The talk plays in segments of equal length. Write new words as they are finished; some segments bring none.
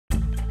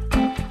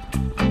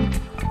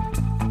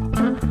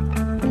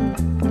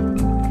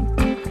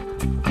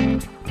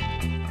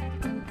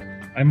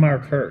I'm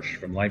Mark Hersh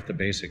from Life the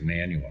Basic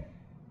Manual.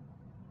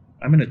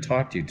 I'm going to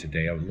talk to you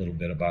today a little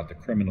bit about the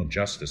criminal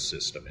justice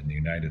system in the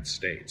United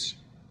States.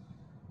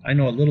 I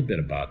know a little bit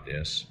about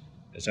this,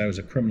 as I was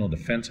a criminal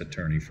defense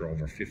attorney for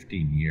over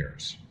 15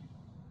 years.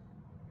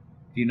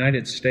 The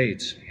United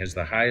States has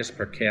the highest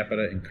per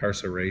capita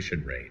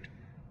incarceration rate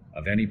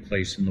of any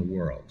place in the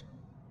world.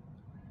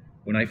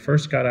 When I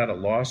first got out of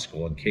law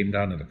school and came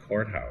down to the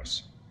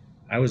courthouse,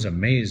 I was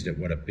amazed at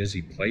what a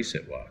busy place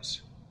it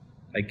was.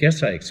 I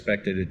guess I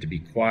expected it to be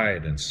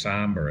quiet and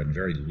somber and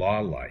very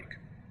law-like,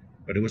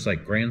 but it was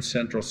like Grand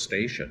Central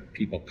Station,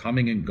 people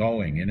coming and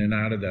going in and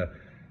out of the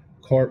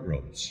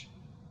courtrooms.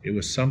 It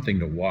was something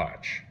to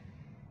watch.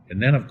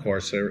 And then, of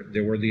course,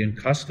 there were the in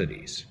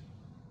custodies.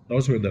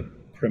 Those were the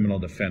criminal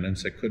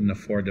defendants that couldn't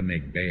afford to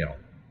make bail.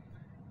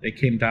 They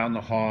came down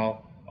the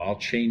hall, all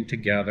chained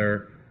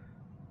together,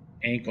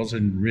 ankles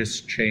and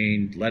wrists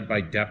chained, led by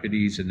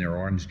deputies in their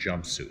orange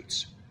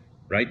jumpsuits,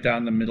 right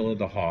down the middle of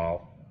the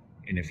hall.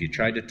 And if you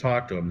tried to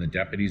talk to them, the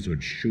deputies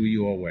would shoo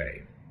you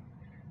away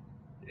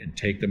and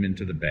take them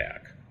into the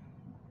back.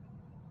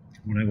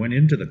 When I went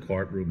into the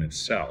courtroom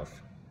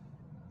itself,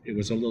 it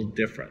was a little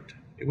different.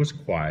 It was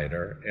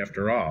quieter.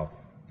 After all,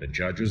 the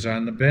judge was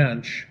on the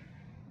bench.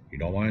 You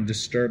don't want to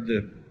disturb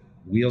the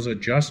wheels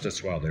of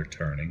justice while they're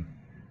turning,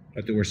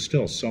 but there were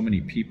still so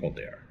many people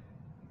there.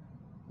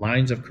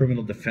 Lines of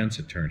criminal defense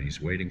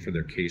attorneys waiting for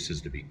their cases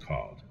to be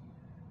called.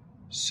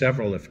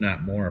 Several, if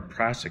not more,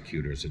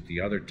 prosecutors at the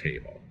other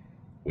table,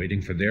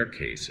 waiting for their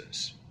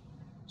cases.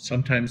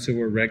 Sometimes there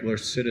were regular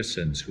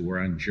citizens who were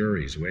on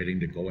juries waiting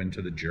to go into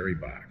the jury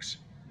box.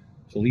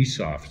 Police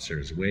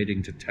officers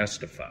waiting to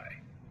testify.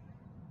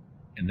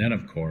 And then,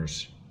 of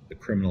course, the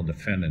criminal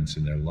defendants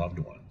and their loved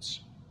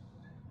ones.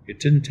 It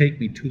didn't take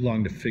me too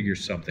long to figure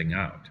something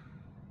out.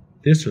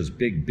 This was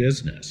big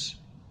business.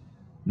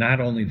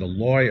 Not only the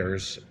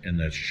lawyers and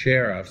the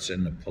sheriffs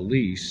and the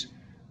police,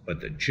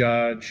 but the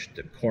judge,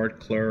 the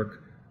court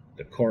clerk,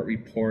 the court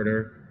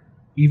reporter,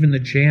 even the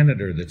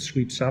janitor that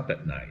sweeps up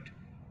at night.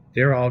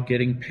 They're all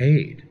getting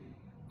paid.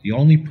 The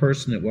only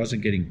person that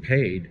wasn't getting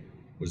paid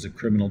was the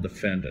criminal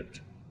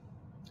defendant.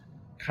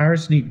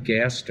 Cars need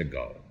gas to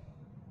go.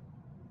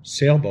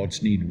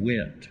 Sailboats need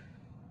wind.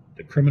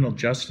 The criminal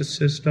justice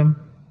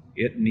system,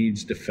 it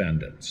needs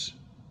defendants.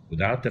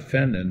 Without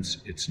defendants,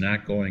 it's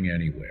not going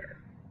anywhere.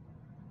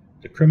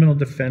 The criminal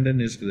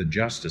defendant is to the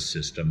justice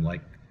system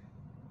like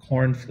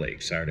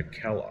cornflakes are to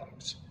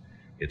Kellogg's.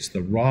 It's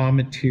the raw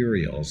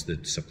materials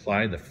that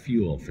supply the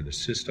fuel for the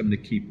system to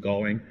keep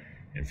going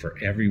and for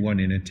everyone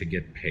in it to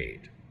get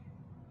paid.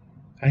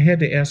 I had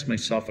to ask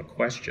myself a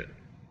question.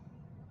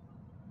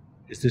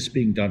 Is this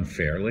being done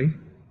fairly?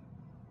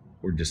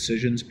 Were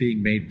decisions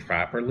being made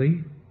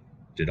properly?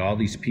 Did all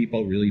these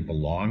people really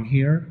belong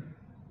here?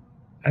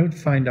 I would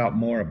find out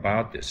more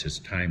about this as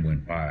time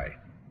went by.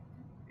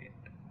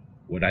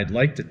 What I'd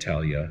like to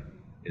tell you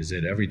is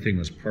that everything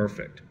was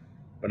perfect,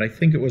 but I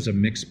think it was a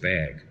mixed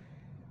bag.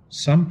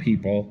 Some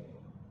people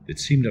that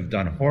seemed to have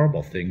done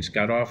horrible things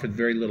got off with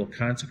very little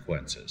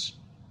consequences.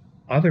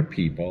 Other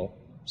people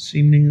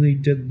seemingly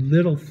did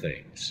little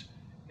things,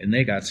 and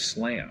they got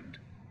slammed.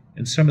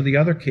 And some of the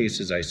other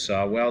cases I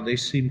saw, well, they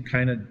seemed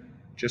kind of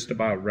just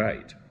about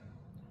right.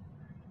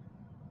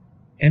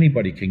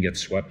 Anybody can get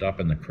swept up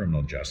in the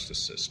criminal justice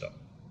system.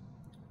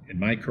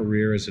 In my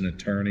career as an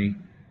attorney,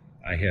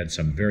 I had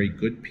some very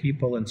good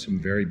people and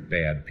some very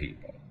bad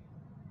people.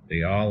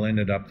 They all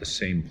ended up the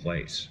same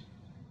place.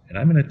 And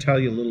I'm going to tell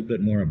you a little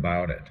bit more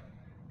about it.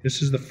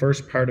 This is the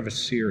first part of a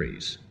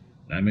series,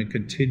 and I'm going to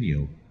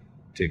continue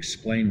to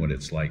explain what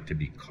it's like to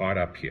be caught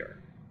up here,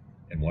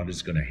 and what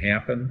is going to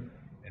happen,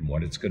 and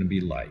what it's going to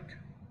be like.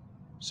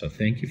 So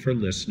thank you for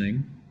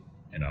listening,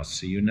 and I'll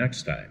see you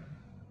next time.